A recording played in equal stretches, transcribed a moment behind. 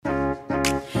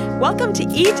Welcome to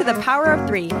E to the Power of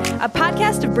Three, a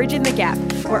podcast of Bridging the Gap,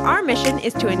 where our mission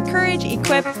is to encourage,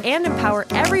 equip, and empower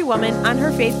every woman on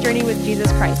her faith journey with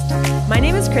Jesus Christ. My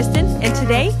name is Kristen, and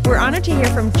today we're honored to hear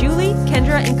from Julie,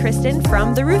 Kendra, and Kristen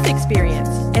from The Ruth Experience,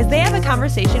 as they have a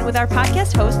conversation with our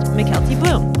podcast host, McKelty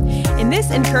Bloom. In this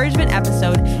encouragement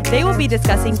episode, they will be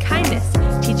discussing kindness,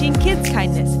 teaching kids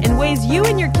kindness, and ways you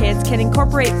and your kids can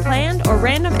incorporate planned or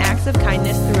random acts of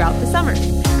kindness throughout the summer.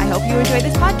 I hope you enjoy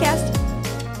this podcast.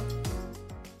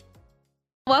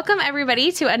 Welcome,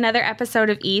 everybody, to another episode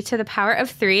of E to the Power of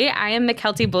Three. I am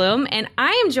McKelty Bloom, and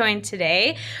I am joined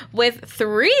today with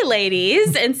three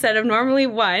ladies instead of normally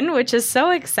one, which is so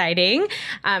exciting.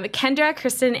 Kendra,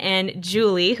 Kristen, and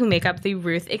Julie, who make up the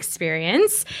Ruth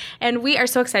Experience. And we are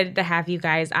so excited to have you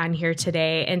guys on here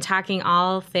today and talking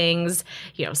all things,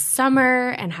 summer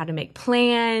and how to make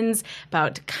plans,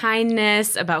 about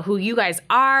kindness, about who you guys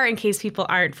are in case people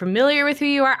aren't familiar with who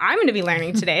you are. I'm going to be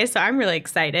learning today, so I'm really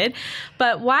excited.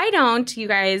 But why don't you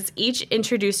guys each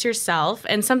introduce yourself?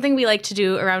 And something we like to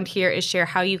do around here is share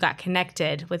how you got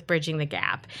connected with Bridging the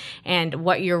Gap and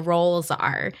what your roles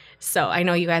are. So I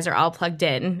know you guys are all plugged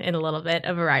in a little bit,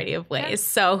 a variety of ways. Yeah.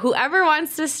 So whoever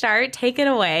wants to start, take it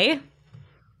away.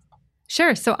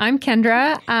 Sure. So I'm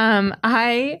Kendra.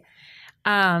 I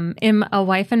am a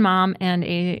wife and mom and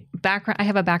I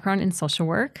have a background in social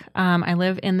work. I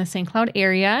live in the St. Cloud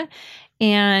area.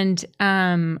 And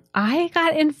I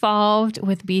got involved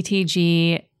with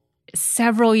BTG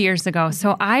several years ago.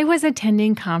 So I was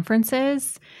attending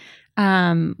conferences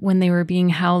when they were being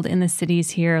held in the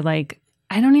cities here.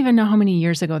 I don't even know how many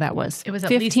years ago that was. It was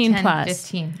 15 at least 10, plus.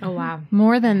 15. Oh, wow.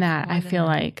 More than that, I feel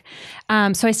like.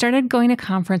 So I started going to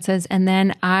conferences, and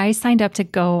then I signed up to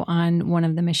go on one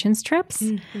of the missions trips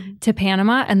to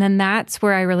Panama. And then that's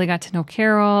where I really got to know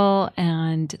Carol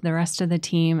and the rest of the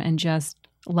team and just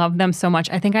love them so much.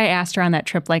 I think I asked her on that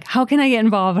trip, how can I get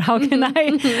involved? How can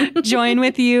I join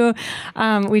with you?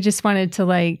 We just wanted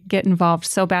to get involved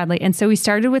so badly. And so we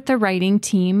started with the writing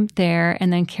team there.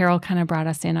 And then Carol kind of brought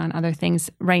us in on other things.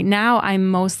 Right now, I'm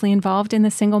mostly involved in the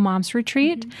Single Moms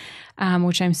Retreat,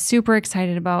 which I'm super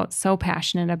excited about, so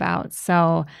passionate about.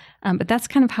 So, but that's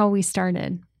kind of how we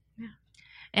started.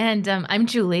 And I'm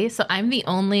Julie. So I'm the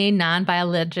only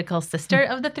non-biological sister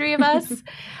of the three of us.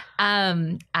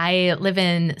 I live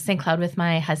in St. Cloud with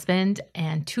my husband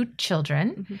and two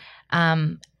children.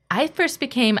 I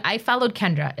followed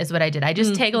Kendra is what I did. I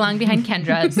just tag along behind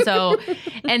Kendra. So,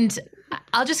 and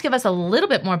I'll just give us a little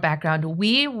bit more background.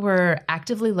 We were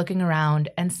actively looking around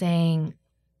and saying,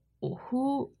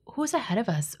 who's ahead of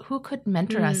us? Who could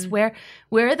mentor us? Where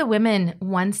are the women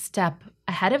one step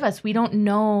ahead of us? We don't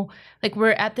know.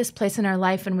 We're at this place in our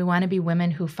life and we want to be women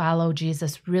who follow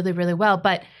Jesus really, really well.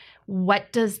 But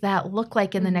what does that look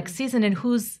like in the next season, and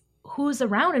who's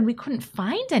around? And we couldn't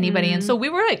find anybody. And so we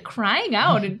were crying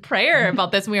out in prayer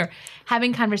about this. And we were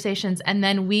having conversations. And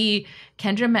then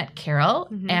Kendra met Carol,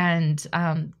 and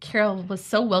Carol was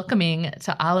so welcoming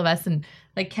to all of us. And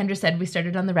like Kendra said, we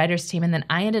started on the writers team. And then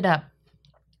I ended up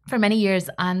for many years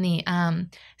on the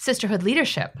sisterhood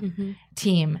leadership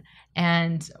team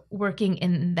and working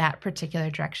in that particular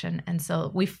direction. And so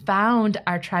we found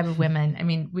our tribe of women. I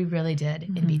mean, we really did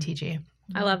in BTG.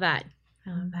 I love that.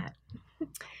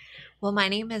 Well, my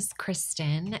name is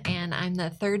Kristen, and I'm the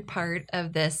third part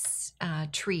of this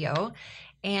trio.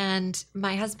 And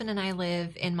my husband and I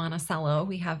live in Monticello.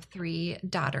 We have 3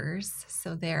 daughters,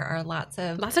 so there are lots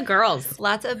of girls,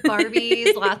 lots of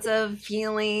Barbies, lots of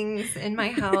feelings in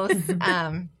my house.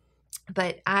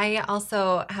 But I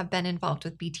also have been involved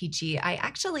with BTG. I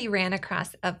actually ran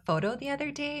across a photo the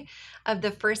other day of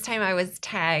the first time I was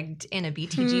tagged in a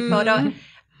BTG photo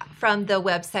from the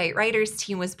website Writers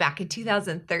Team was back in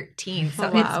 2013.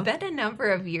 So It's been a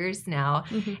number of years now.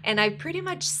 And I pretty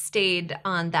much stayed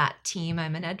on that team.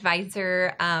 I'm an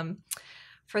advisor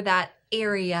for that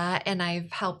area, and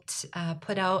I've helped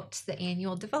put out the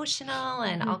annual devotional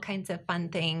and all kinds of fun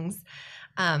things.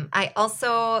 I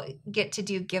also get to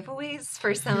do giveaways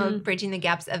for some of Bridging the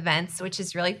Gap's events, which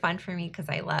is really fun for me because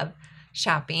I love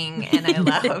shopping and I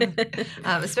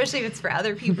love, especially if it's for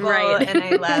other people, and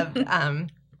I love,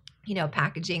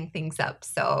 packaging things up.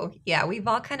 So yeah, we've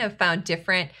all kind of found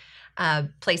different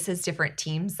places, different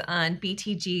teams on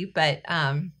BTG, but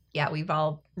we've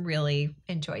all really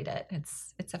enjoyed it.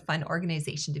 It's a fun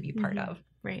organization to be part of.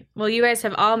 Right. Well, you guys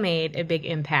have all made a big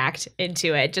impact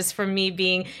into it. Just from me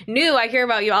being new, I hear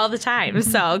about you all the time.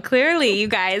 So clearly you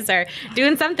guys are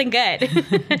doing something good.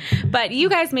 But you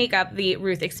guys make up the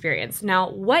Ruth Experience.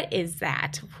 Now, what is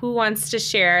that? Who wants to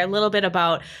share a little bit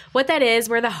about what that is,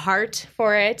 where the heart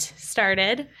for it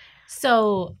started?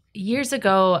 So years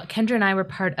ago, Kendra and I were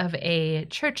part of a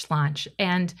church launch.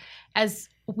 And as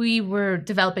we were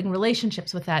developing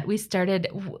relationships with that,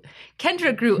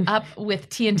 Kendra grew up with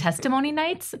tea and testimony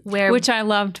nights which I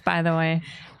loved, by the way.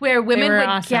 Where women would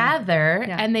awesome. gather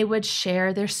and they would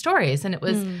share their stories. And it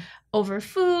was over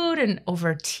food and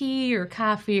over tea or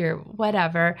coffee or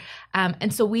whatever.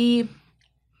 And so we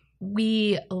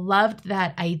loved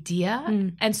that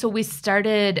idea. And so we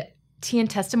started tea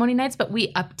and testimony nights, but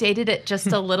we updated it just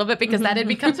a little bit because that had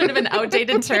become sort of an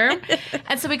outdated term.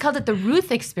 And so we called it the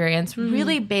Ruth Experience,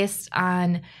 really based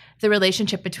on the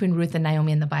relationship between Ruth and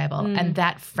Naomi in the Bible and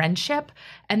that friendship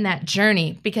and that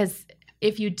journey. Because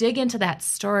if you dig into that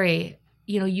story,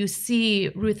 you see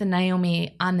Ruth and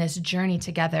Naomi on this journey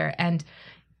together, and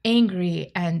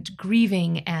angry and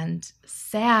grieving and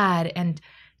sad and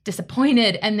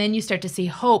disappointed, and then you start to see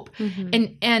hope.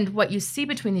 And what you see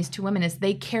between these two women is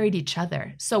they carried each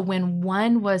other. So when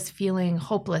one was feeling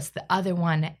hopeless, the other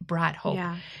one brought hope.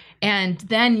 Yeah. And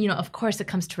then, of course, it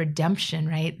comes to redemption,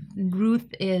 right?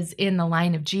 Ruth is in the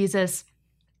line of Jesus.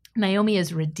 Naomi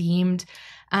is redeemed.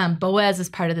 Boaz is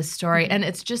part of the story. And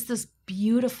it's just this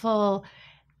beautiful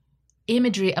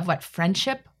imagery of what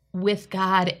friendship with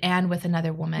God and with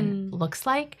another woman looks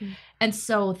like. And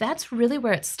so that's really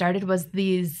where it started, was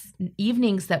these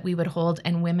evenings that we would hold,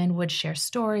 and women would share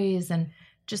stories and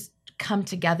just come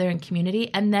together in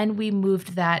community. And then we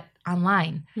moved that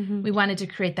online. We wanted to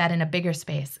create that in a bigger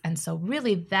space. And so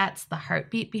really that's the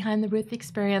heartbeat behind the Ruth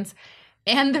Experience,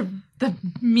 and the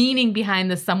meaning behind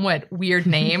the somewhat weird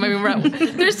name. I mean,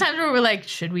 there's times where we're like,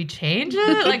 should we change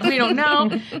it? Like, we don't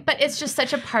know. But it's just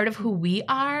such a part of who we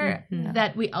are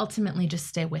that we ultimately just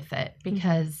stay with it,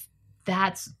 because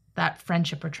that's that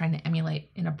friendship we're trying to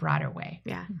emulate in a broader way.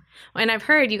 Yeah. And I've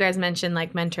heard you guys mention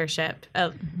like mentorship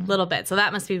a little bit. So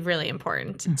that must be really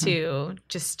important to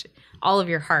just all of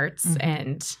your hearts.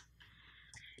 And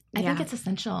I think it's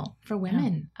essential for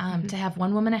women to have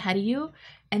one woman ahead of you,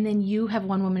 and then you have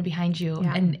one woman behind you,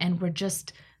 and we're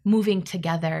just moving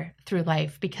together through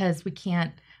life, because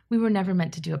we were never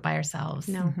meant to do it by ourselves.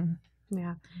 No.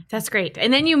 Yeah, that's great.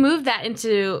 And then you moved that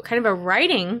into kind of a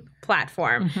writing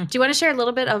platform. Do you want to share a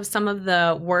little bit of some of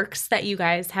the works that you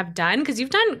guys have done? Because you've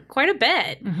done quite a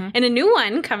bit. And a new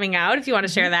one coming out, if you want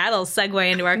to share that, it'll segue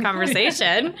into our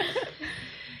conversation.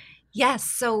 Yes,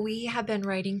 so we have been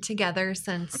writing together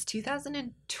since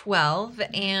 2012,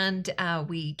 and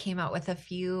we came out with a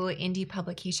few indie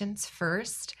publications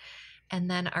first. And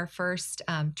then our first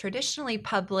traditionally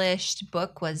published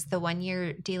book was the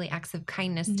 1-year Daily Acts of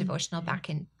Kindness devotional back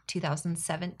in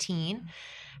 2017.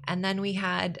 And then we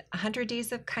had 100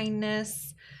 Days of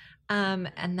Kindness,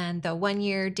 and then the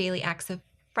 1-year Daily Acts of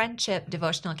Friendship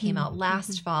devotional came out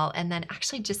last fall. And then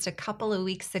actually just a couple of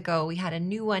weeks ago, we had a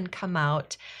new one come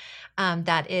out.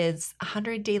 That is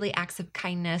 100 Daily Acts of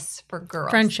Kindness for Girls.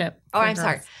 Friendship.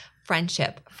 Sorry.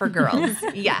 Friendship for girls.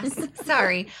 Yes.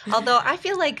 Sorry. Although I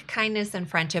feel like kindness and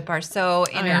friendship are so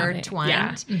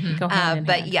intertwined. Yeah. Go hand in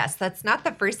But hand. yes, that's not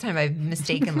the first time I've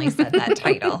mistakenly said that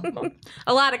title.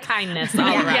 A lot of kindness all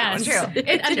around. Yes, true.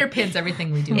 It underpins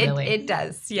everything we do, really. It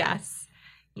does. Yes.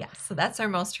 Yes. So that's our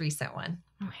most recent one.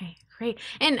 Okay, great.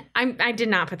 And I did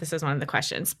not put this as one of the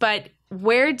questions, but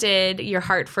where did your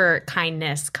heart for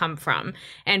kindness come from?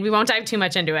 And we won't dive too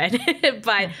much into it,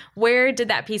 but where did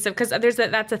that piece of, because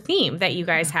that's a theme that you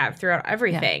guys have throughout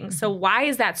everything. So why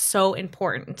is that so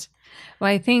important? Well,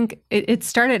 I think it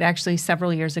started actually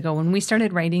several years ago when we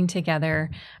started writing together.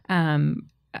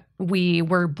 We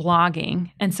were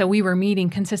blogging, and so we were meeting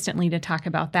consistently to talk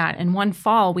about that. And one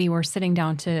fall, we were sitting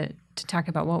down to talk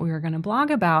about what we were going to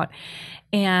blog about.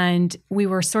 And we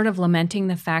were sort of lamenting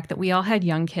the fact that we all had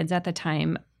young kids at the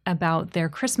time about their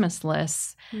Christmas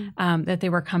lists that they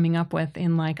were coming up with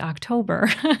in like October.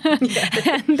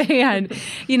 And they had,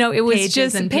 it was Pages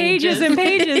just and pages and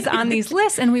pages on these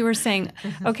lists. And we were saying,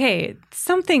 okay,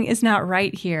 something is not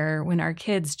right here when our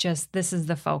kids this is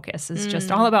the focus. It's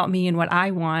just all about me and what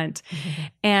I want.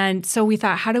 And so we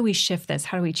thought, how do we shift this?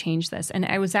 How do we change this? And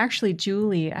it was actually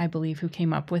Julie, I believe, who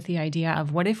came up with the idea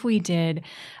of what if we did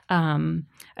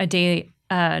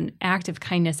an act of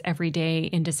kindness every day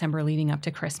in December leading up to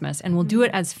Christmas. And we'll do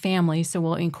it as family, so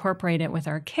we'll incorporate it with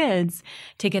our kids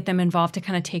to get them involved, to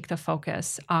kind of take the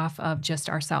focus off of just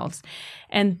ourselves.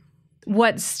 And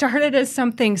what started as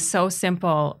something so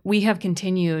simple, we have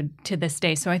continued to this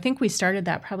day. So I think we started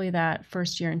that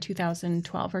first year in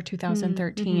 2012 or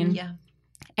 2013. Yeah.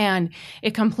 And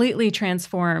it completely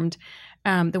transformed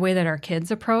the way that our kids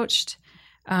approached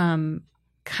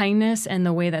kindness and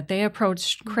the way that they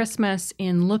approached Christmas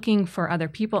in looking for other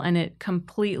people. And it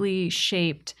completely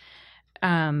shaped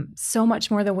so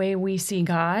much more the way we see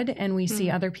God and we see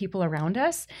other people around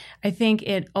us. I think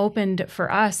it opened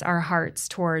for us our hearts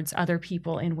towards other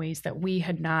people in ways that we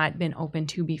had not been open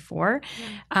to before.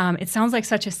 It sounds like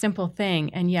such a simple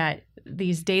thing, and yet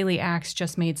these daily acts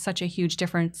just made such a huge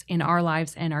difference in our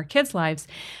lives and our kids' lives.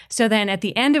 So then at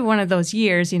the end of one of those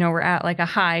years, we're at like a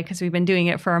high because we've been doing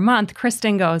it for a month.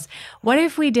 Kristen goes, "What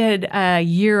if we did a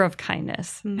year of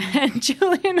kindness?" And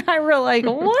Julie and I were like,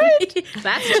 "What?"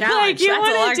 That's a challenge. You That's a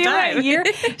want long to do time. a year?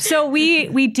 So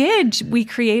we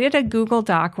created a Google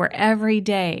Doc where every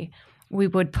day we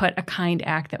would put a kind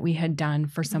act that we had done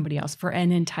for somebody else for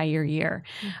an entire year.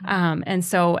 And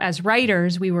so as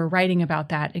writers, we were writing about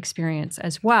that experience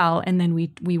as well. And then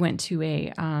we went to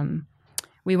a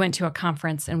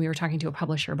conference and we were talking to a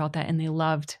publisher about that, and they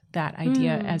loved that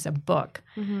idea as a book.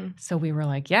 So we were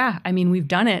like, yeah, I mean, we've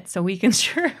done it, so we can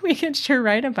sure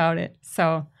write about it.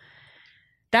 So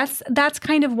that's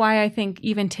kind of why I think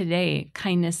even today,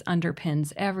 kindness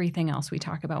underpins everything else we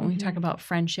talk about. When we talk about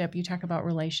friendship, you talk about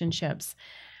relationships,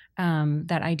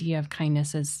 that idea of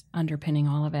kindness is underpinning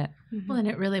all of it. Well, and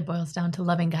it really boils down to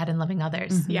loving God and loving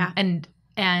others. Yeah.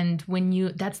 And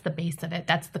when that's the base of it,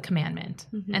 that's the commandment.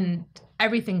 And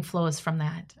everything flows from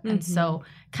that. And so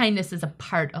kindness is a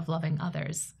part of loving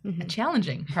others, a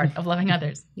challenging part of loving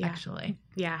others, actually.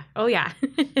 Yeah. Oh, yeah.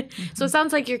 So it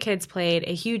sounds like your kids played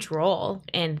a huge role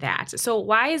in that. So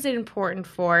why is it important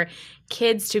for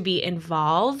kids to be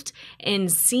involved in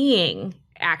seeing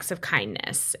acts of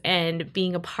kindness and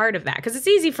being a part of that? Because it's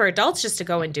easy for adults just to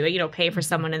go and do it, pay for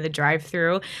someone in the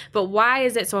drive-thru. But why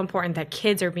is it so important that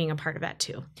kids are being a part of that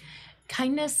too?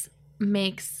 Kindness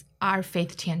makes our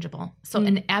faith tangible. So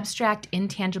an abstract,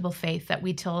 intangible faith that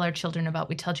we tell our children about.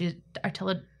 We tell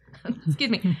our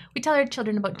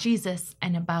children about Jesus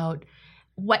and about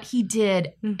what he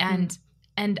did, and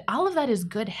all of that is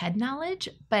good head knowledge,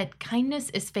 but kindness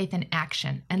is faith in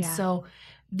action. And so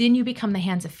then you become the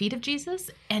hands and feet of Jesus.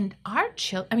 And our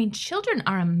children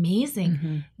are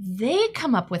amazing. They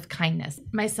come up with kindness.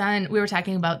 My son, we were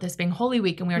talking about this being Holy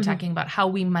Week, and we were talking about how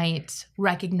we might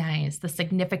recognize the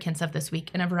significance of this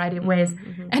week in a variety of ways.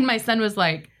 And my son was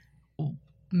like,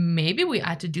 maybe we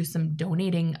ought to do some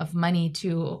donating of money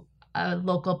to a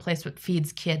local place that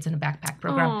feeds kids in a backpack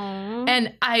program. Aww.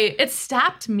 And it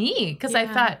stopped me because I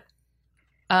thought,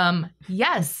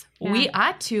 yes, we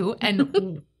ought to.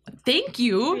 And thank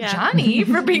you, Johnny,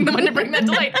 for being the one to bring that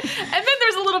to light. And then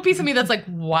there's a little piece of me that's like,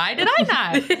 why did I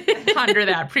not ponder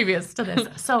that previous to this?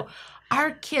 So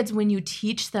our kids, when you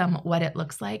teach them what it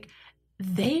looks like,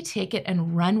 they take it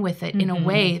and run with it in a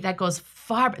way that goes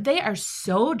far. They are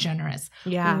so generous,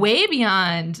 way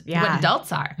beyond what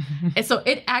adults are. And so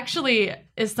it actually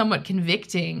is somewhat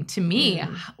convicting to me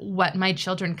what my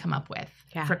children come up with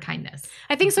for kindness.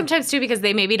 I think sometimes too, because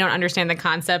they maybe don't understand the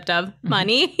concept of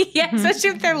money.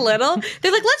 Especially if they're little.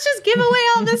 They're like, let's just give away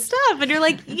all this stuff. And you're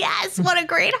like, yes, what a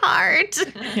great heart.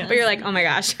 But you're like, oh my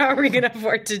gosh, how are we going to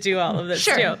afford to do all of this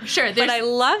too? Sure. But I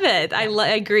love it. I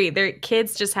agree. Their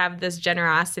kids just have this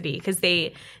generosity because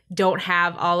they don't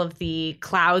have all of the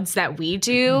clouds that we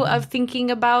do of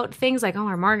thinking about things like,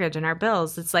 our mortgage and our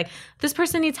bills. It's like, this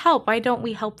person needs help. Why don't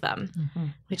we help them?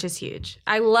 Which is huge.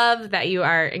 I love that you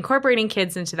are incorporating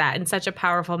kids into that and such a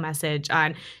powerful message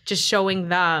on just showing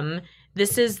them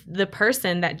this is the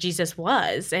person that Jesus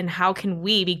was, and how can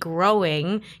we be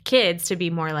growing kids to be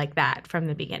more like that from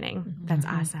the beginning. That's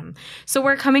awesome. So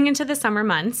we're coming into the summer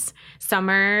months.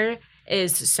 Summer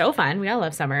is so fun. We all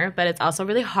love summer, but it's also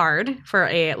really hard for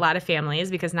a lot of families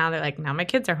because now they're like, now my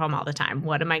kids are home all the time.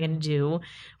 What am I going to do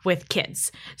with kids?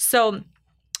 So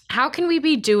how can we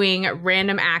be doing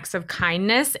random acts of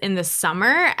kindness in the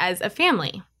summer as a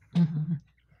family?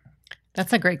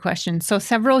 That's a great question. So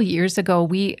several years ago,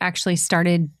 we actually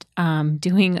started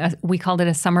we called it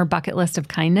a summer bucket list of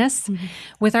kindness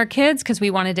with our kids because we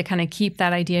wanted to kind of keep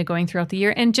that idea going throughout the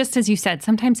year. And just as you said,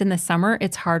 sometimes in the summer,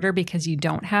 it's harder because you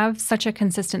don't have such a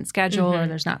consistent schedule or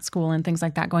there's not school and things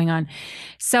like that going on.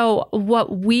 So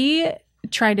what we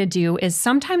try to do is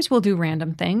sometimes we'll do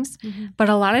random things, but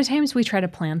a lot of times we try to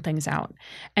plan things out.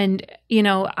 And,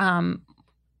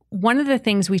 one of the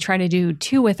things we try to do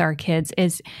too with our kids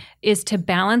is to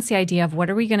balance the idea of what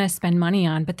are we going to spend money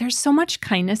on, but there's so much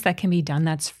kindness that can be done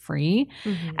that's free.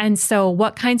 And so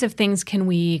what kinds of things can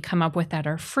we come up with that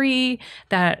are free,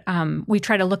 that we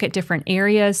try to look at different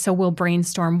areas. So we'll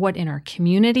brainstorm what in our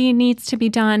community needs to be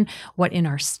done, what in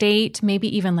our state,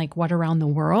 maybe even like what around the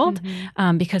world,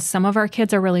 because some of our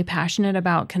kids are really passionate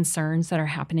about concerns that are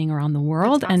happening around the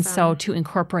world. That's awesome. And so to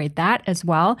incorporate that as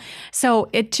well. So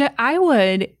I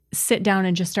would sit down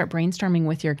and just start brainstorming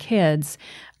with your kids,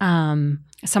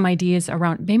 some ideas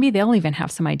around, maybe they'll even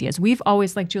have some ideas. We've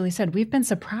always, like Julie said, we've been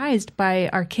surprised by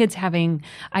our kids having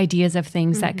ideas of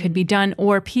things that could be done,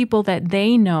 or people that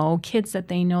they know, kids that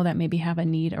they know that maybe have a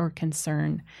need or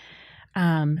concern.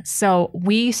 So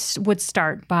we would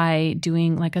start by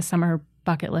doing like a summer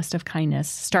bucket list of kindness.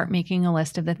 Start making a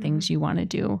list of the things you want to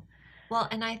do. Well,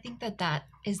 and I think that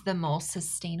is the most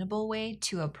sustainable way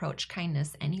to approach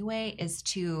kindness anyway, is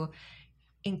to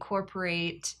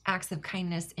incorporate acts of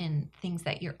kindness in things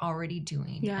that you're already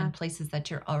doing and places that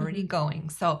you're already going.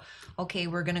 So, okay,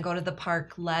 we're going to go to the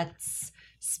park. Let's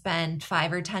spend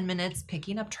 5 or 10 minutes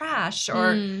picking up trash,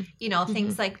 or,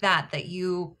 things like that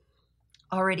you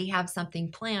already have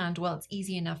something planned. Well, it's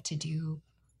easy enough to do,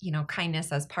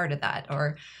 kindness as part of that.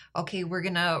 Or, okay, we're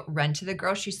going to run to the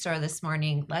grocery store this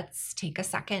morning. Let's take a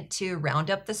second to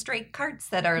round up the stray carts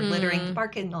that are littering the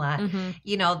parking lot.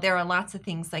 There are lots of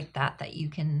things like that you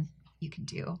can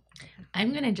do.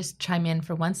 I'm going to just chime in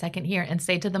for 1 second here and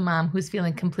say to the mom who's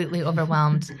feeling completely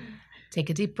overwhelmed, take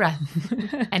a deep breath,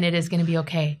 and it is going to be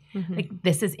okay. Like,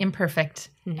 this is imperfect,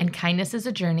 and kindness is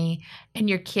a journey, and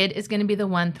your kid is going to be the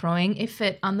one throwing a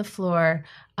fit on the floor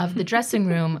of the dressing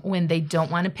room when they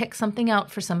don't want to pick something out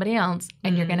for somebody else,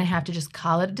 and you're going to have to just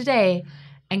call it a day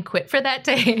and quit for that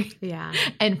day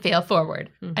and fail forward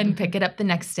and pick it up the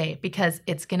next day, because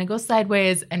it's going to go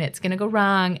sideways and it's going to go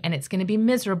wrong and it's going to be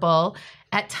miserable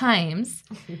at times.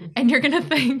 And you're going to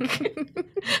think,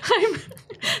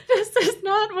 this is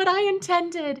not what I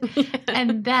intended.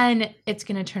 And then it's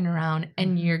going to turn around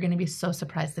and you're going to be so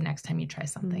surprised the next time you try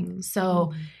something.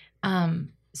 So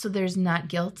there's not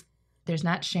guilt. There's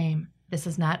not shame. This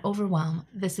is not overwhelm.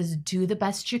 This is do the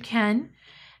best you can.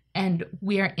 And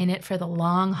we are in it for the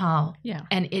long haul. Yeah.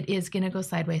 And it is going to go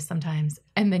sideways sometimes.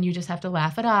 And then you just have to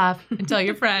laugh it off and tell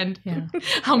your friend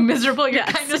how miserable your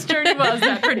kindness journey was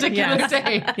that particular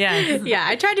day. Yes. Yeah.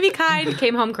 I tried to be kind,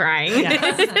 came home crying.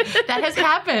 That has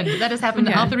happened. That has happened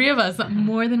to all three of us on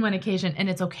more than one occasion. And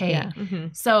it's okay. Yeah.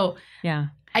 So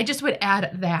I just would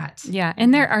add that. Yeah.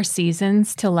 And there are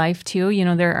seasons to life too.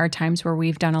 There are times where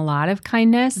we've done a lot of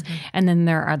kindness. And then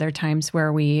there are other times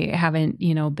where we haven't,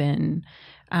 been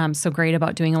so great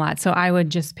about doing a lot. So I would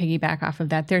just piggyback off of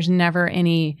that. There's never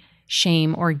any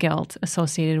shame or guilt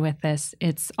associated with this.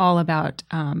 It's all about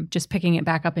just picking it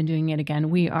back up and doing it again.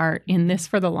 We are in this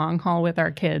for the long haul with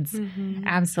our kids.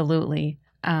 Absolutely.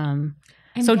 So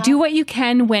God, do what you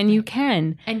can when you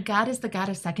can. And God is the God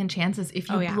of second chances. If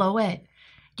you blow it,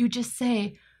 you just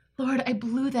say, Lord, I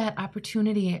blew that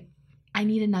opportunity. I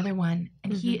need another one.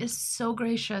 And he is so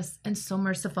gracious and so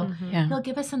merciful. He'll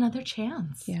give us another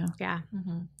chance. Yeah.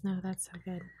 No, that's so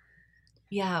good.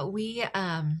 Yeah, we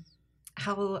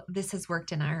how this has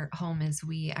worked in our home is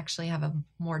we actually have a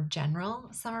more general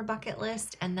summer bucket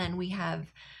list, and then we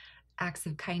have acts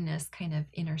of kindness kind of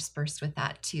interspersed with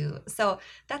that too. So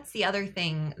that's the other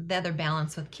thing, the other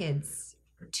balance with kids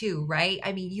too, right?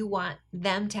 I mean, you want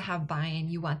them to have buy-in,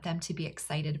 you want them to be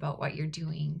excited about what you're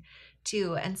doing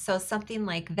too. And so something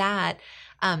like that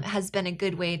has been a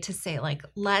good way to say, like,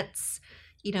 let's,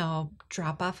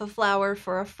 drop off a flower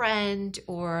for a friend,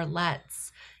 or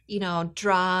let's,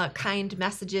 draw kind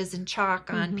messages in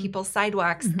chalk on people's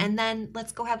sidewalks, and then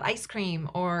let's go have ice cream,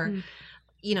 or,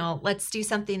 let's do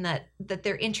something that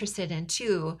they're interested in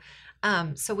too.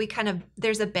 So we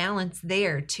there's a balance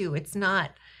there too. It's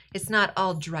not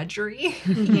all drudgery,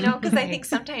 because I think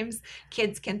sometimes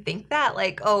kids can think that,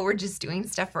 like, oh, we're just doing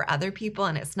stuff for other people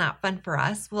and it's not fun for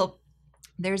us. Well,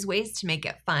 there's ways to make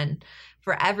it fun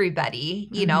for everybody.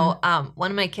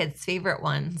 One of my kids' favorite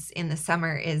ones in the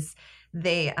summer is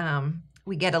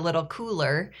we get a little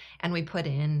cooler and we put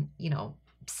in,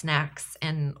 snacks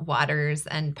and waters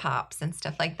and pops and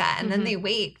stuff like that. And then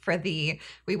we put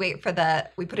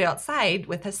it outside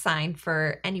with a sign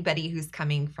for anybody who's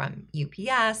coming from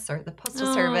UPS or the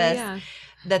Postal Service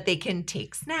that they can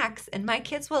take snacks. And my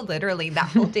kids will literally that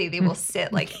whole day, they will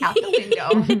sit like out the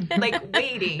window, like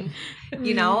waiting,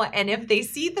 and if they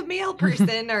see the mail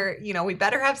person or, we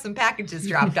better have some packages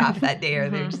dropped off that day or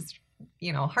they're just,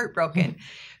 heartbroken.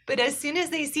 But as soon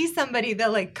as they see somebody,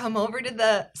 they'll like come over to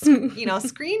the,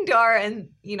 screen door and,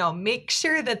 make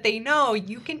sure that they know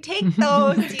you can take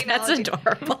those. That's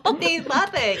adorable. They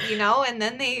love it, and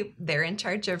then they're in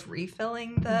charge of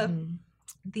refilling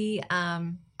the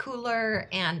cooler,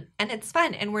 and it's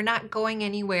fun, and we're not going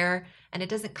anywhere, and it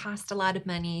doesn't cost a lot of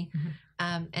money.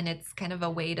 And it's kind of a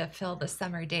way to fill the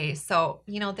summer day. So,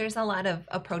 there's a lot of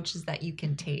approaches that you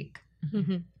can take.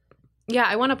 Yeah,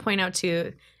 I want to point out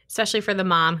too, especially for the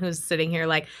mom who's sitting here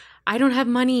like, I don't have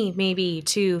money maybe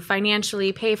to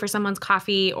financially pay for someone's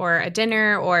coffee or a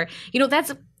dinner, or,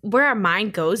 where our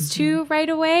mind goes to right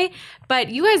away. But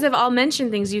you guys have all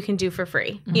mentioned things you can do for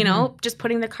free, you know, just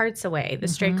putting the carts away, the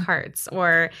stray carts,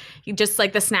 or you just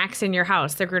like the snacks in your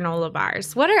house, the granola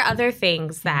bars. What are other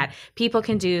things that people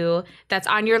can do that's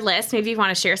on your list? Maybe you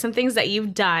want to share some things that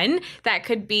you've done that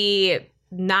could be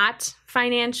not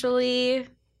financially,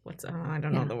 I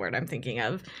don't know the word I'm thinking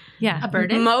of. Yeah. A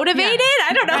burden? Motivated? Yeah.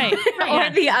 I don't know.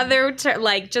 Right. Or the other,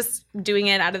 like just doing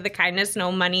it out of the kindness,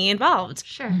 no money involved.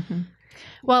 Sure.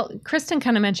 Well, Kristen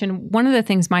kind of mentioned one of the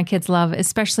things my kids love,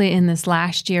 especially in this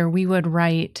last year, we would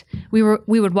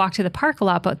walk to the park a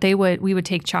lot, but we would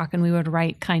take chalk and we would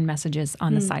write kind messages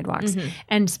on the sidewalks.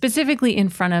 And specifically in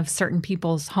front of certain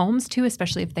people's homes too,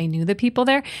 especially if they knew the people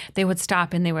there, they would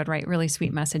stop and they would write really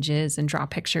sweet messages and draw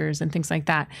pictures and things like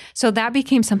that. So that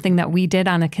became something that we did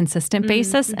on a consistent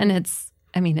basis. And it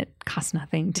costs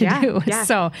nothing to do. Yeah.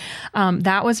 So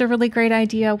that was a really great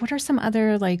idea. What are some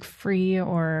other like free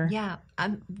or... Yeah.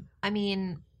 I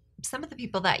mean, some of the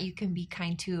people that you can be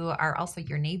kind to are also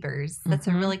your neighbors. That's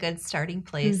a really good starting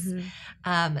place,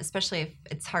 especially if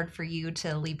it's hard for you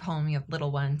to leave home, you have little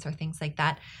ones or things like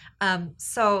that.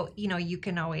 So, you know, you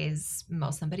can always mow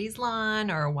somebody's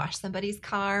lawn or wash somebody's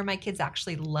car. My kids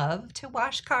actually love to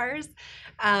wash cars.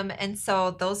 And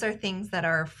so those are things that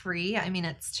are free. I mean,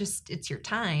 it's your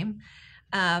time.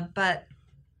 But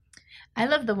I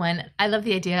love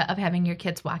the idea of having your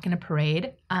kids walk in a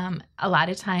parade. A lot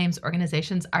of times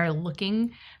organizations are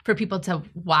looking for people to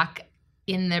walk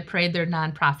in their parade. They're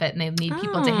nonprofit and they need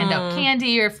people to hand out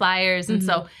candy or flyers. And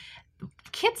so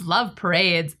kids love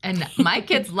parades, and my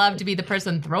kids love to be the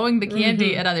person throwing the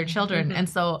candy at other children. And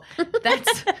so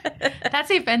that's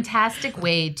a fantastic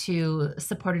way to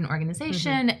support an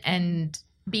organization and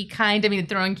be kind. I mean,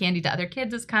 throwing candy to other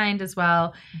kids is kind as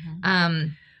well.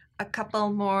 A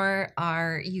couple more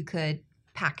are you could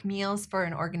pack meals for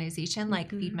an organization like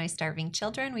Feed My Starving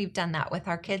Children. We've done that with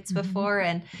our kids before,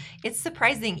 and it's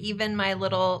surprising. Even my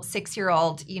little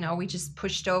 6-year-old, you know, we just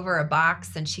pushed over a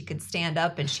box and she could stand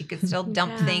up and she could still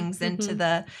dump things into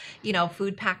the, you know,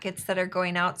 food packets that are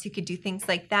going out. So you could do things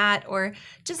like that, or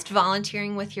just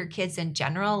volunteering with your kids in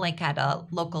general, like at a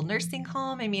local nursing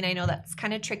home. I mean, I know that's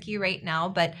kind of tricky right now,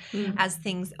 but as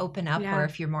things open up, or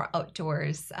if you're more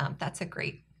outdoors, that's a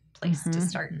great place to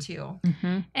start too.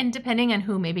 And depending on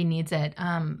who maybe needs it,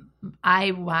 I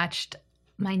watched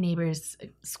my neighbor's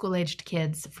school-aged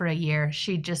kids for a year.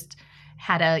 She just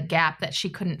had a gap that she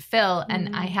couldn't fill,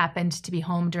 and I happened to be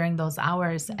home during those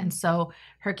hours. And so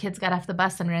her kids got off the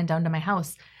bus and ran down to my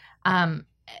house.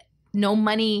 No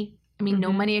money. I mean,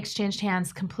 no money exchanged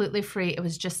hands, completely free. It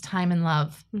was just time and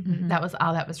love. That was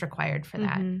all that was required for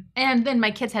that. And then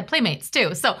my kids had playmates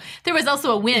too. So there was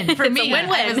also a win for me.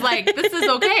 I was like, this is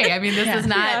okay. I mean,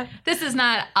 this is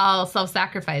not all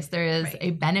self-sacrifice. There is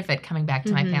a benefit coming back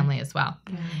to my family as well.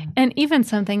 And even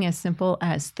something as simple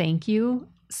as thank you.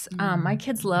 My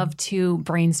kids love to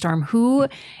brainstorm who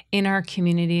in our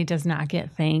community does not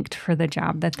get thanked for the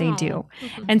job that they do.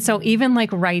 And so even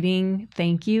like writing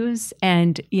thank yous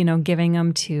and, you know, giving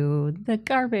them to the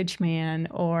garbage man,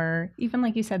 or even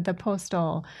like you said, the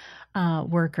postal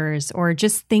workers, or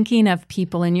just thinking of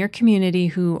people in your community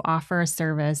who offer a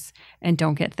service and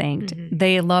don't get thanked.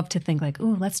 They love to think like,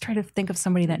 ooh, let's try to think of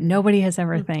somebody that nobody has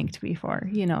ever thanked before,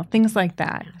 you know, things like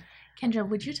that. Kendra,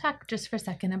 would you talk just for a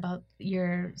second about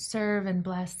your serve and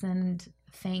bless and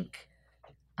thank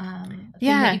thing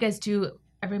that you guys do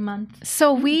every month?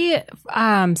 So we,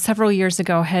 several years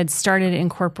ago, had started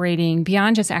incorporating,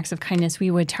 beyond just acts of kindness, we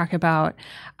would talk about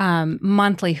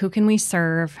monthly, who can we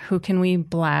serve, who can we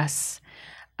bless,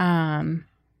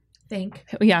 Thank.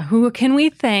 Yeah, who can we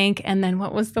thank, and then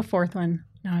what was the fourth one?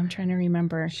 Now I'm trying to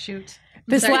remember. Shoot.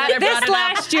 This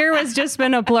last year has just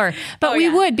been a blur. But we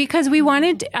would, because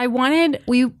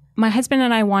my husband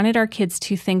and I wanted our kids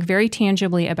to think very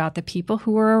tangibly about the people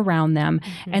who were around them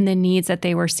and the needs that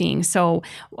they were seeing. So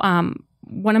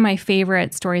one of my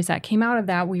favorite stories that came out of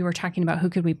that, we were talking about who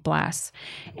could we bless.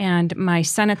 And my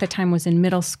son at the time was in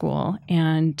middle school,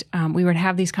 and we would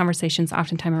have these conversations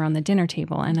oftentimes around the dinner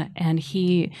table. And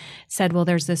he said, well,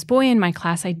 there's this boy in my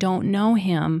class, I don't know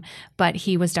him, but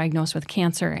he was diagnosed with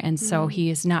cancer. And so he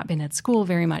has not been at school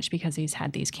very much because he's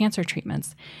had these cancer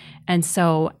treatments. And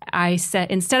so I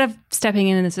said, instead of stepping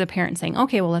in as a parent and saying,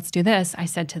 okay, well, let's do this, I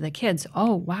said to the kids,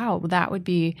 oh, wow, that would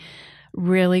be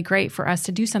really great for us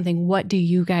to do something. What do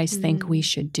you guys think we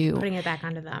should do? Putting it back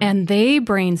onto them. And they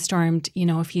brainstormed, you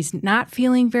know, if he's not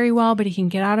feeling very well, but he can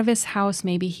get out of his house,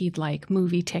 maybe he'd like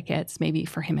movie tickets, maybe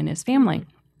for him and his family.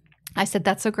 I said,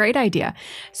 that's a great idea.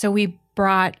 So we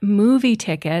bought movie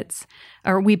tickets,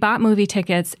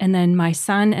 and then my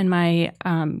son and my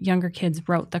younger kids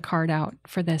wrote the card out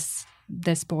for this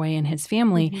this boy and his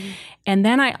family. And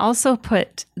then I also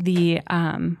put the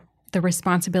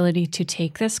responsibility to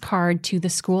take this card to the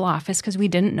school office, because we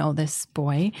didn't know this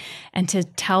boy, and to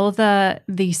tell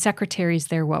the secretaries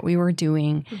there what we were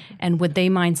doing, and would they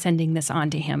mind sending this on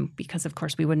to him, because of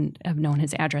course we wouldn't have known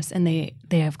his address. And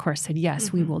they of course said,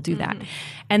 yes, we will do that.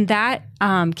 And that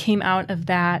came out of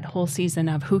that whole season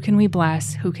of who can we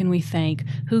bless, who can we thank,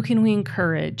 who can we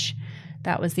encourage.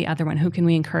 That was the other one. Who can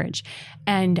we encourage?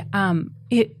 And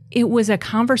it was a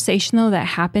conversation, though, that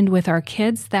happened with our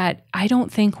kids that I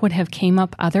don't think would have came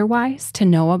up otherwise, to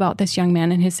know about this young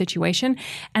man and his situation.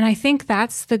 And I think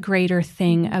that's the greater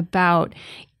thing about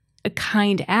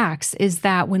kind acts, is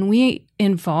that when we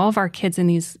involve our kids in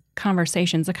these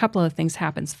conversations, a couple of things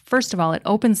happens. First of all, it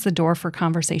opens the door for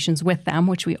conversations with them,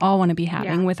 which we all want to be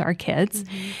having with our kids.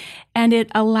 And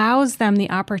it allows them the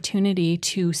opportunity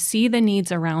to see the needs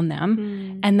around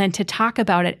them and then to talk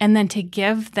about it, and then to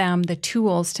give them the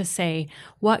tools to say,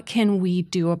 what can we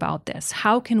do about this?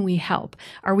 How can we help?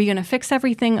 Are we going to fix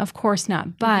everything? Of course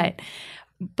not.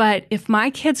 But if my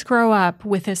kids grow up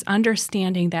with this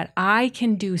understanding that I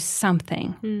can do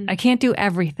something, I can't do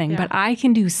everything, but I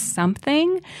can do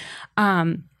something,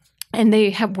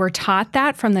 and were taught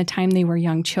that from the time they were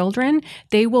young children,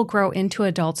 they will grow into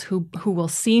adults who will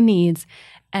see needs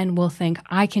and will think,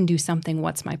 I can do something.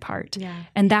 What's my part?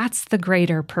 And that's the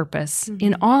greater purpose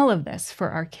in all of this for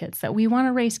our kids, that we want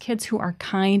to raise kids who are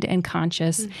kind and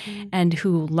conscious and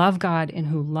who love God and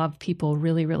who love people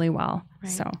really, really well.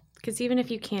 Right. So. Because even if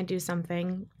you can't do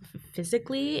something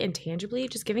physically and tangibly,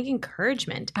 just giving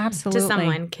encouragement Absolutely. to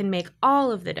someone can make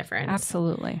all of the difference.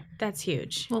 Absolutely. That's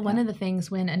huge. Well, one of the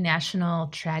things when a national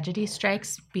tragedy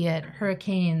strikes, be it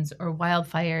hurricanes or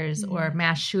wildfires or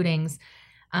mass shootings,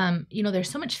 there's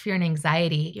so much fear and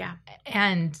anxiety.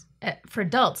 And for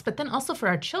adults, but then also for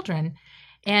our children.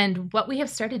 And what we have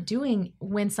started doing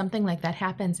when something like that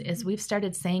happens is we've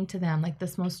started saying to them, like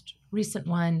this most recent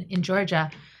one in Georgia,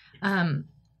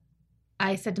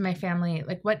 I said to my family,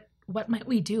 like, what might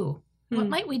we do? What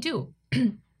might we do?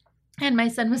 And my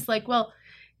son was like, well,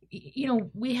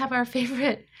 we have our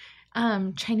favorite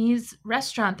Chinese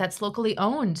restaurant that's locally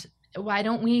owned. Why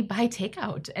don't we buy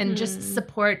takeout and just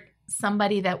support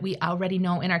somebody that we already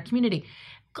know in our community?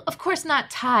 Of course, not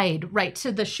tied right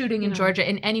to the shooting in Georgia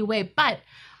in any way,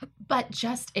 but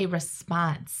just a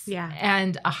response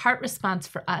and a heart response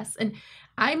for us. And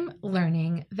I'm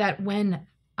learning that when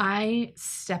I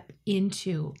step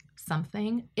into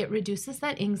something, it reduces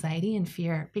that anxiety and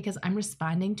fear, because I'm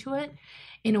responding to it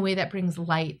in a way that brings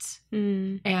light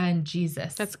and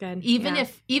Jesus. That's good. Even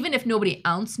if nobody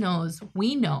else knows,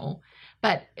 we know,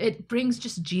 but it brings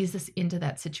just Jesus into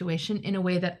that situation in a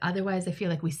way that otherwise I feel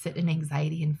like we sit in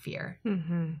anxiety and fear.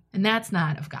 And that's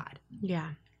not of God.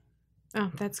 Yeah.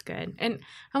 Oh, that's good. And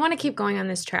I want to keep going on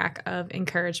this track of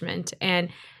encouragement. And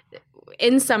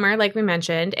in summer, like we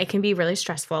mentioned, it can be really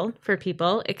stressful for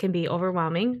people. It can be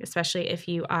overwhelming, especially if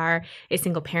you are a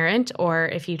single parent or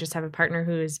if you just have a partner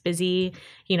who is busy,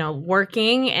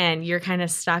 working, and you're kind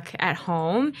of stuck at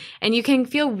home, and you can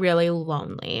feel really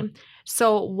lonely.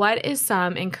 So what is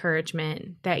some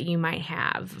encouragement that you might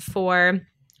have for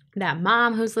that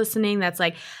mom who's listening that's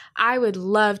like, I would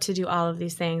love to do all of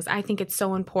these things. I think it's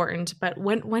so important, but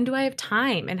when do I have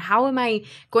time? And how am I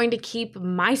going to keep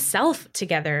myself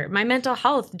together? My mental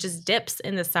health just dips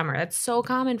in the summer. That's so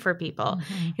common for people.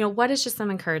 What is just some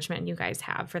encouragement you guys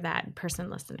have for that person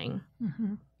listening?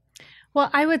 Well,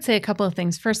 I would say a couple of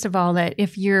things. First of all, that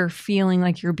if you're feeling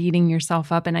like you're beating yourself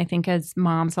up, and I think as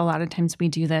moms, a lot of times we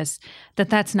do this,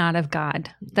 that's not of God,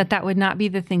 that would not be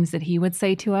the things that he would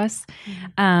say to us,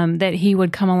 that he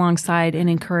would come alongside and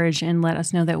encourage and let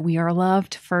us know that we are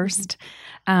loved first,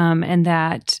 and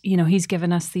that, he's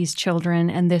given us these children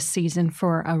and this season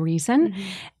for a reason.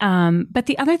 But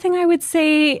the other thing I would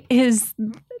say is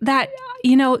that,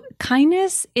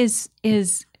 kindness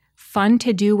is fun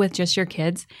to do with just your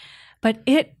kids, but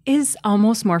it is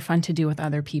almost more fun to do with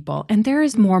other people. And there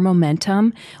is more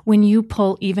momentum when you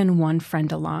pull even one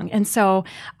friend along. And so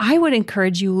I would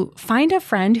encourage you, find a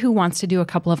friend who wants to do a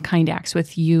couple of kind acts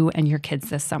with you and your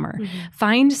kids this summer.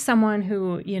 Find someone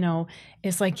who,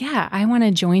 is like, yeah, I want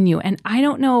to join you. And I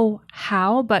don't know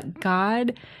how, but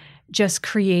God just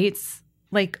creates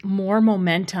like more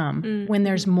momentum when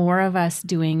there's more of us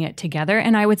doing it together.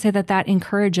 And I would say that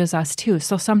encourages us too.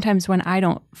 So sometimes when I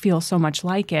don't feel so much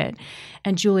like it,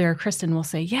 and Julie or Kristen will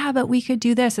say, yeah, but we could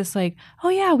do this. It's like, oh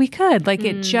yeah, we could. Like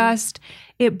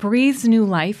it breathes new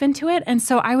life into it. And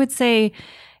so I would say,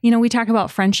 we talk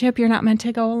about friendship. You're not meant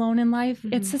to go alone in life.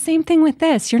 It's the same thing with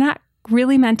this. You're not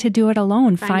really meant to do it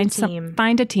alone. Find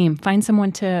a team. Find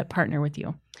someone to partner with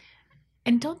you.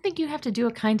 And don't think you have to do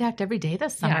a kind act every day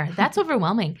this summer. Yeah. That's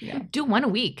overwhelming. Yeah. Do one a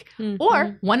week Mhm.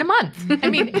 or one a month. I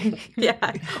mean,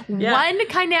 Yeah. one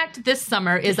kind act this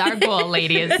summer is our goal,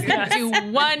 ladies. Do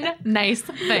one nice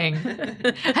thing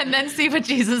and then see what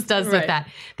Jesus does Right. with that.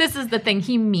 This is the thing.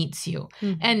 He meets you.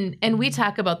 Mhm. And we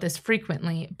talk about this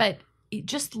frequently, but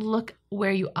just look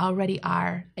where you already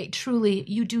are. Like, truly,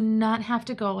 you do not have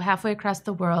to go halfway across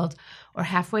the world or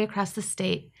halfway across the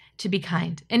state to be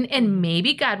kind. And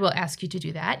maybe God will ask you to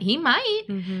do that. He might.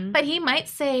 Mhm. But he might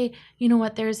say, you know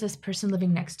what, there's this person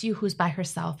living next to you who's by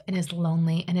herself and is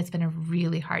lonely and it's been a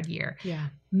really hard year. Yeah.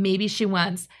 Maybe she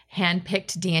wants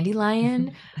hand-picked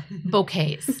dandelion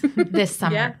bouquets this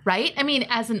summer, Yeah. right? I mean,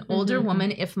 as an older Mhm.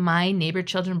 woman, if my neighbor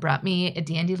children brought me a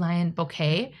dandelion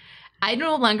bouquet, I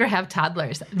no longer have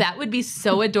toddlers. That would be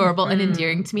so adorable and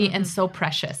endearing to me and so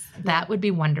precious. That would be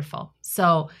wonderful.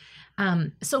 So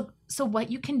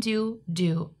what you can do,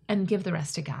 and give the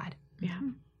rest to God. Yeah.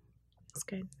 That's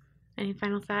good. Any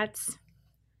final thoughts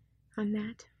on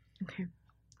that? Okay.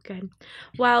 Good.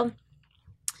 Well,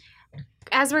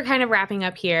 as we're kind of wrapping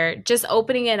up here, just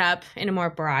opening it up in a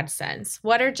more broad sense,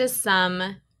 what are just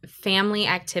some family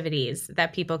activities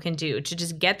that people can do to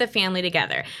just get the family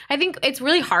together? I think it's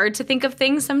really hard to think of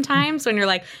things sometimes when you're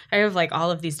like, I have like all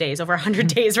of these days, over 100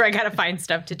 days where I got to find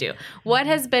stuff to do. What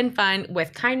has been fun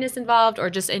with kindness involved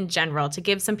or just in general to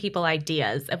give some people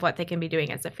ideas of what they can be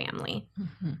doing as a family?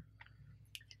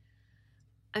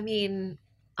 I mean,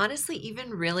 honestly,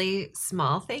 even really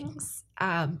small things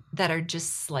that are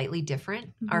just slightly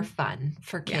different are fun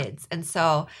for Yeah. kids. And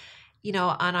so, you know,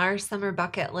 on our summer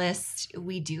bucket list,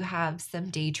 we do have some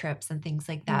day trips and things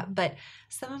like that. But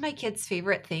some of my kids'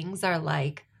 favorite things are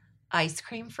like ice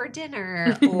cream for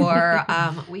dinner, or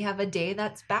we have a day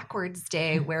that's backwards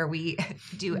day where we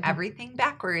do everything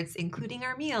backwards, including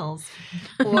our meals.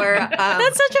 Or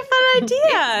That's such a fun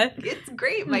idea. it's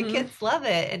great. My kids love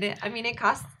it. And it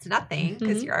costs nothing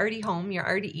because you're already home, you're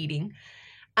already eating.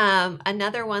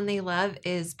 Another one they love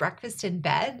is breakfast in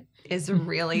bed is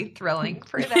really thrilling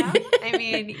for them. I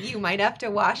mean, you might have to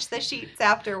wash the sheets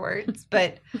afterwards,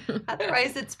 but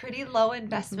otherwise it's pretty low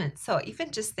investment. So even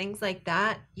just things like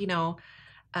that, you know,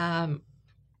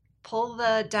 pull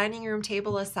the dining room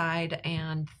table aside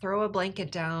and throw a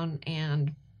blanket down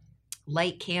and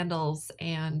light candles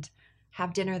and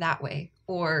have dinner that way.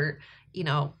 Or, you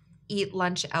know, eat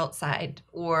lunch outside,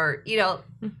 or, you know,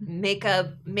 make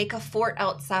a fort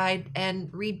outside and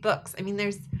read books. I mean,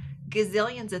 there's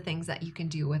gazillions of things that you can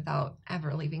do without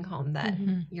ever leaving home that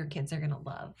your kids are going to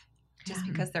love just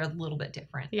because they're a little bit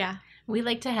different. Yeah. We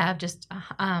like to have just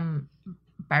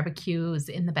barbecues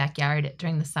in the backyard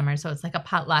during the summer. So it's like a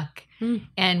potluck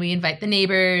and we invite the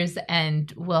neighbors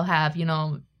and we'll have, you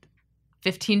know,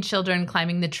 15 children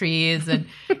climbing the trees and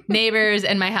neighbors,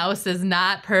 and my house is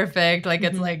not perfect. Like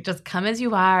it's like, just come as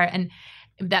you are. And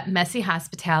that messy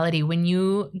hospitality, when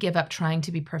you give up trying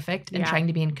to be perfect and trying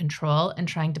to be in control and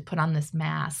trying to put on this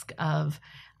mask of,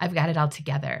 I've got it all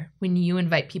together. When you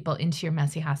invite people into your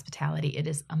messy hospitality, it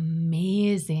is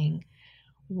amazing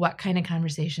what kind of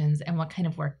conversations and what kind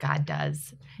of work God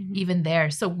does even there.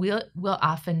 So we'll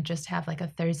often just have like a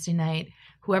Thursday night,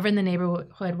 whoever in the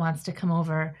neighborhood wants to come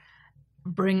over,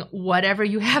 bring whatever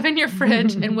you have in your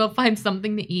fridge and we'll find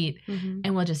something to eat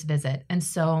and we'll just visit. And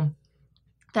so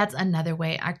that's another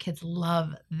way our kids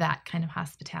love that kind of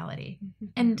hospitality.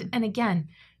 And again,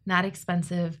 not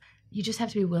expensive. You just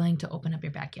have to be willing to open up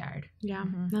your backyard. Yeah.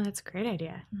 No, that's a great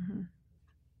idea.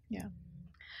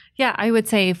 Yeah, I would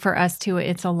say for us too,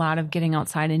 it's a lot of getting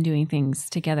outside and doing things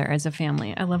together as a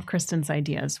family. I love Kristen's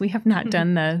ideas. We have not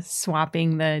done the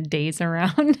swapping the days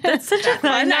around. That's such a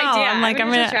fun idea. I'm like, I'm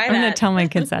gonna tell my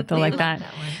kids that. They'll like that.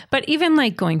 But even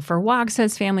like going for walks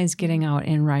as families, getting out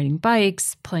and riding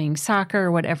bikes, playing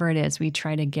soccer, whatever it is, we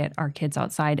try to get our kids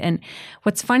outside. And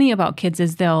what's funny about kids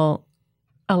is a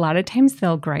lot of times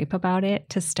they'll gripe about it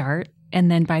to start,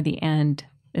 and then by the end,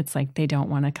 it's like they don't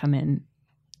want to come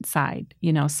inside,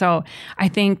 you know? So I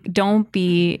think don't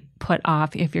be put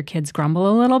off if your kids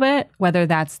grumble a little bit, whether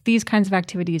that's these kinds of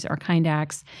activities or kind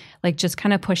acts, like just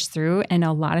kind of push through. And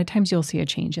a lot of times you'll see a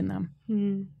change in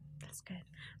them. That's good.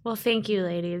 Well, thank you,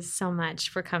 ladies, so much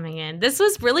for coming in. This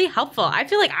was really helpful. I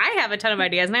feel like I have a ton of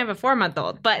ideas, and I have a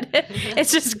 4-month-old, but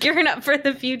it's just gearing up for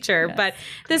the future. Yes. But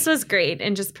this was great,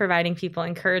 and just providing people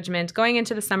encouragement going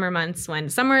into the summer months when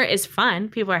summer is fun.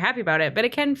 People are happy about it, but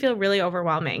it can feel really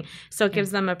overwhelming. So it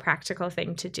gives them a practical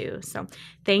thing to do. So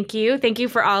thank you. Thank you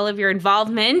for all of your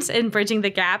involvement in Bridging the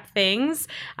Gap things.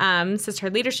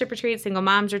 Sisterhood Leadership Retreat, Single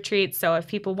Moms Retreat. So if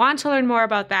people want to learn more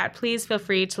about that, please feel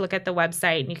free to look at the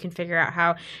website, and you can figure out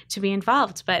how to be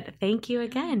involved. But thank you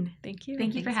again. Thank you.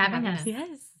 Thank you for having us. Yes.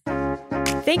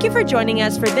 Thank you for joining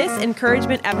us for this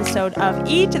encouragement episode of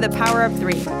E to the Power of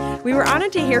 3. We were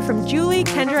honored to hear from Julie,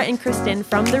 Kendra, and Kristen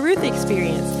from The Ruth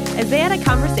Experience as they had a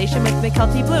conversation with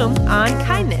McKelty Bloom on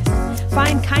kindness.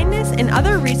 Find kindness and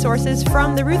other resources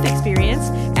from The Ruth Experience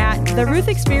at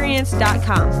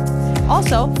theruthexperience.com.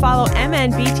 Also, follow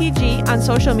MNBTG on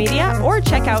social media or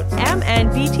check out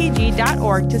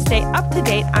mnbtg.org to stay up to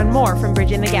date on more from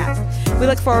Bridging the Gap. We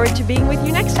look forward to being with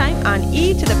you next time on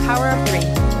E to the Power of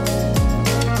 3.